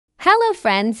Hello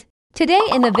friends! Today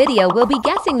in the video we'll be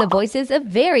guessing the voices of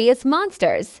various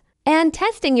monsters and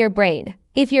testing your brain.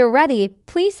 If you're ready,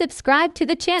 please subscribe to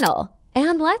the channel.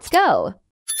 And let's go!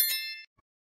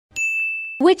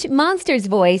 Which monster's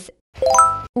voice?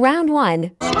 Round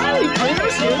 1.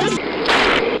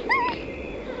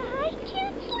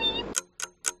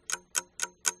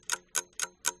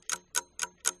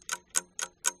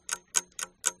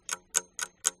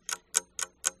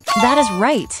 That is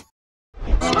right.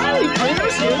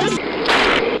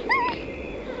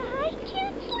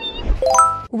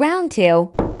 Round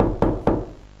 2.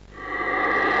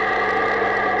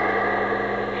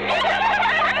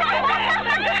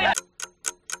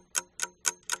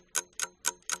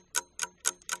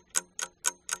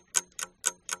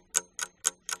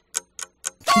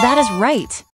 That is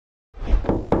right.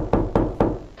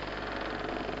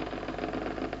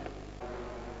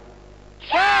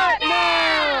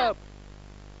 CATNAP!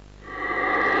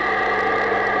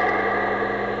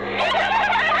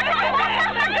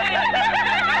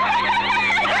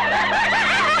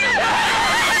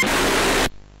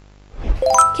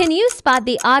 Can you spot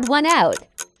the odd one out?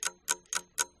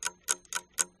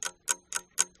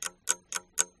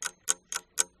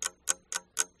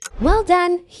 Well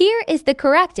done. Here is the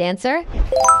correct answer.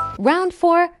 Round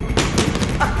 4.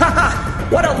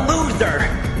 What a loser!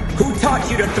 Who taught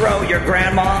you to throw, your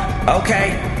grandma?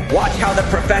 Okay, watch how the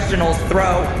professionals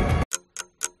throw.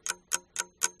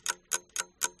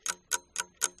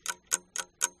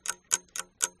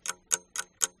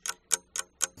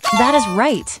 That is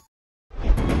right.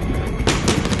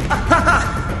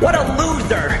 What a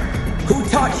loser! Who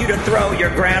taught you to throw,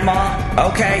 your grandma?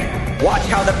 Okay, watch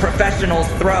how the professionals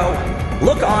throw.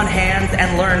 Look on hands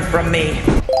and learn from me.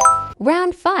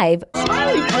 Round 5.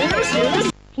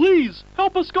 Please,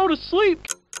 help us go to sleep!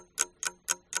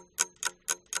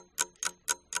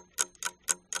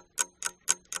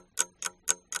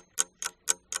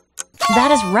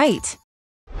 That is right.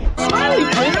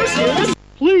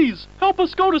 Please, help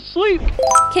us go to sleep!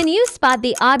 Can you spot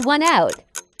the odd one out?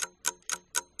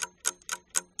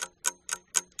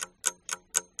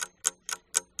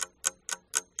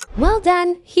 Well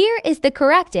done. Here is the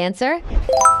correct answer.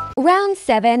 Round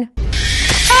 7.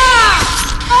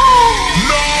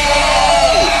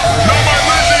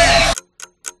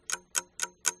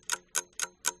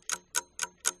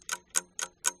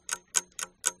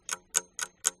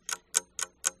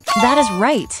 That is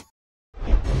right.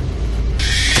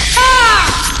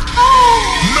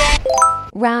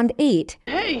 Round 8.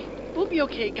 Hey, we'll be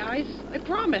okay, guys. I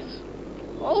promise.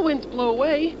 All winds blow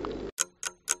away.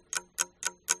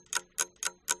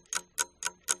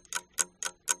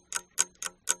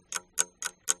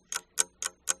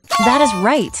 That is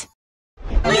right.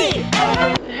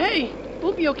 Hey,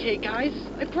 we'll be okay, guys.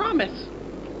 I promise.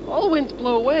 All winds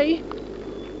blow away.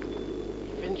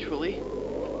 Eventually.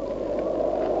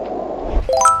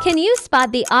 Can you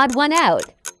spot the odd one out?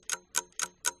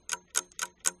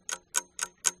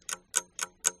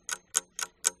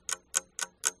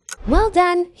 Well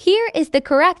done. Here is the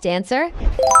correct answer.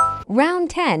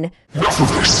 Round 10. Enough of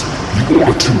this. You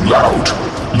all are too loud.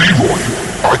 Leroy,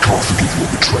 I can't forgive your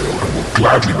betrayal and will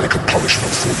gladly make a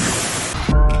punishment for you.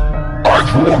 I've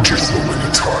warned you so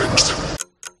many times.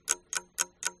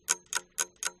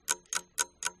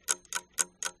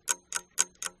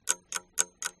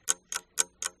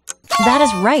 That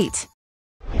is right.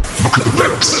 Look at the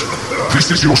beds.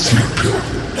 This is your sleep pill.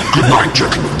 Good night,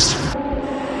 gentlemen.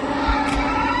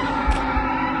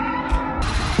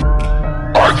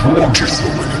 I've warned you so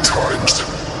many times,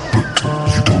 but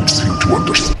you don't seem to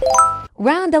understand.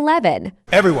 Round 11.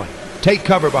 Everyone, take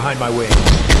cover behind my wings.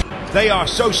 They are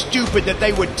so stupid that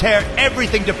they would tear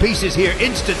everything to pieces here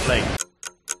instantly.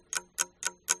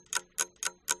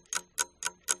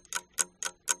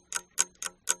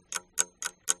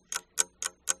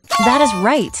 That is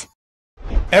right.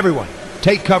 Everyone,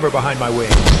 take cover behind my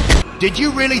wings. Did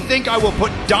you really think I will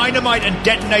put dynamite and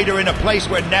detonator in a place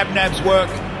where nab-nabs work?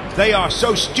 They are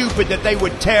so stupid that they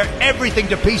would tear everything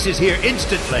to pieces here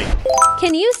instantly.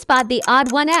 Can you spot the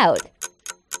odd one out?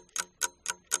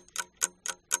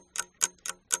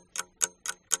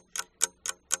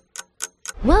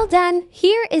 Well done.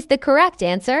 Here is the correct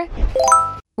answer.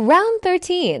 Round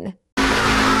 13.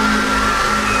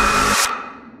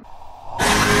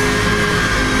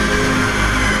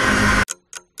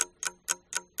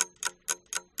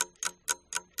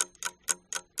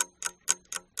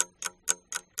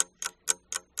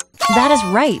 That is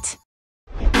right.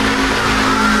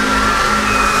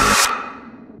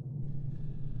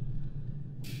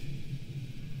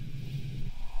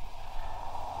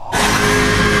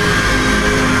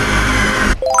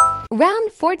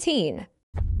 Round 14. 14.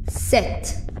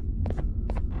 Sit.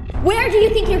 Where do you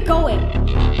think you're going?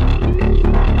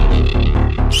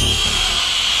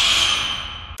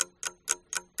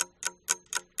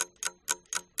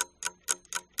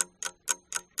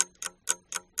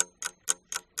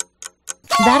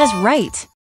 That is right.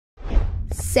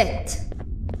 Sit.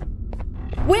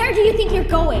 Where do you think you're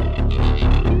going?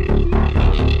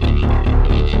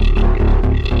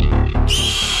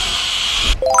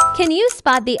 Can you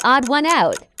spot the odd one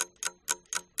out?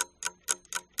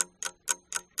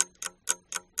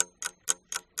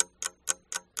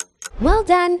 Well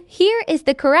done. Here is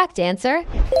the correct answer.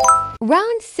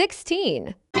 Round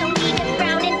 16.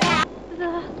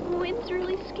 The wind's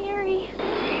really scary.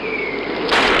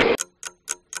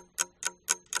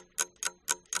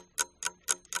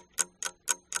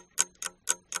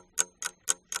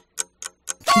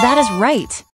 That is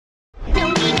right.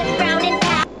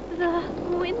 The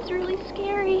wind's really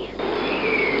scary.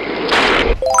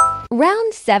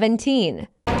 Round 17.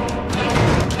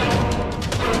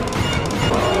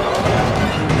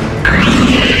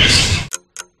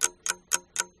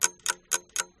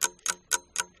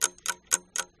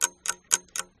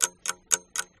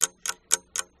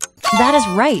 That is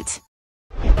right.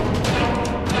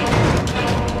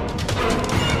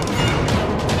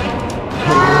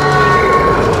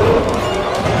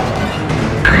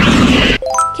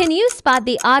 Can you spot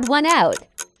the odd one out?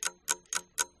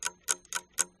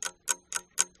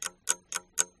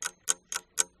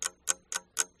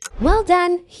 Well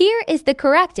done. Here is the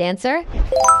correct answer.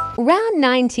 Round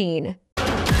 19.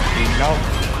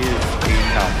 Enough is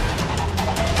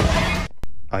enough.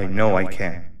 I know I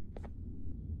can.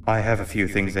 I have a few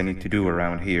things I need to do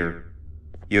around here.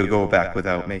 You'll go back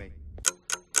without me.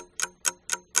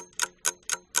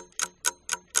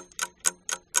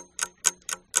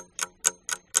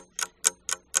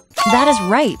 That is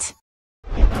right.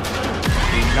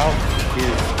 Enough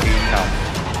is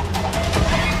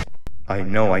enough. I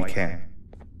know I can.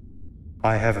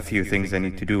 I have a few things I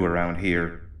need to do around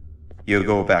here. You'll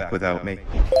go back without me.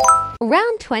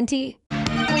 Round 20.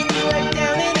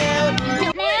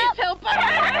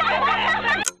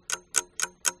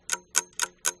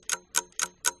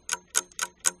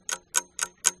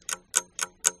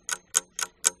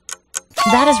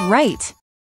 That is right.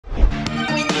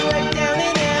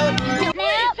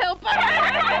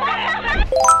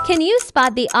 Can you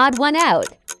spot the odd one out?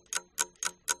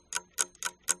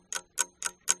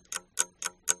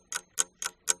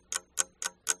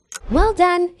 Well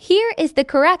done. Here is the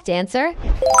correct answer.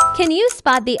 Can you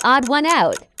spot the odd one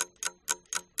out?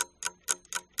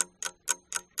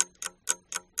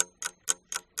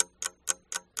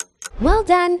 Well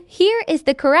done. Here is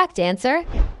the correct answer.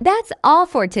 That's all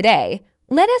for today.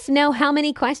 Let us know how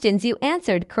many questions you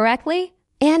answered correctly.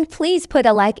 And please put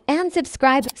a like and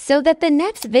subscribe so that the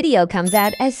next video comes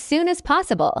out as soon as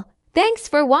possible. Thanks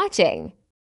for watching.